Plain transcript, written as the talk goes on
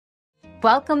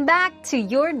Welcome back to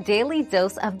your daily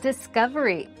dose of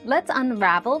discovery. Let's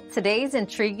unravel today's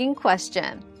intriguing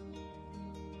question.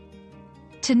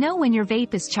 To know when your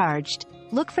vape is charged,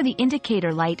 look for the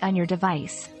indicator light on your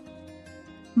device.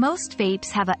 Most vapes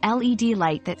have a LED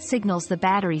light that signals the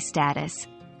battery status.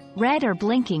 Red or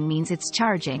blinking means it's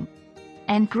charging,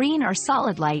 and green or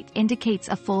solid light indicates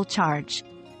a full charge.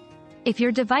 If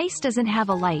your device doesn't have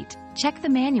a light, check the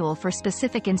manual for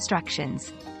specific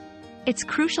instructions. It's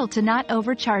crucial to not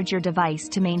overcharge your device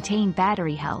to maintain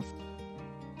battery health.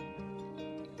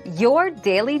 Your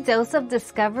daily dose of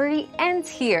discovery ends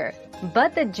here,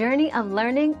 but the journey of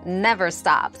learning never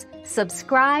stops.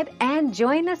 Subscribe and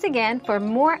join us again for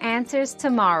more answers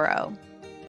tomorrow.